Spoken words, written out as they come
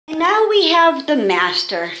now we have the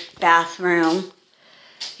master bathroom.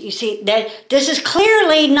 You see, that this is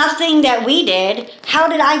clearly nothing that we did. How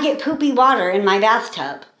did I get poopy water in my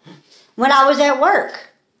bathtub when I was at work?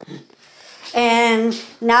 And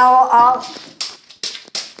now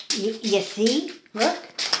you see, look,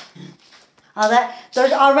 all that.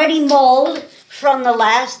 There's already mold from the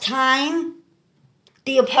last time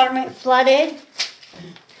the apartment flooded.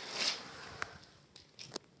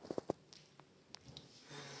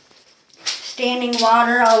 Standing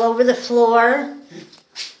water all over the floor.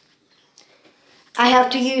 I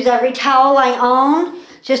have to use every towel I own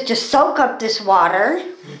just to soak up this water,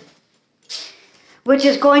 which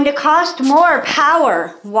is going to cost more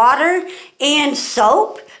power, water, and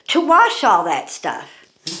soap to wash all that stuff.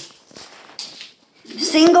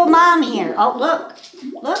 Single mom here. Oh, look.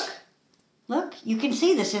 You can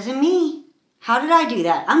see this isn't me. How did I do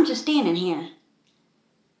that? I'm just standing here.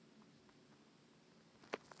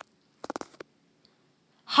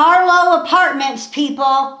 Harlowe Apartments,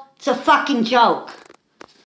 people. It's a fucking joke.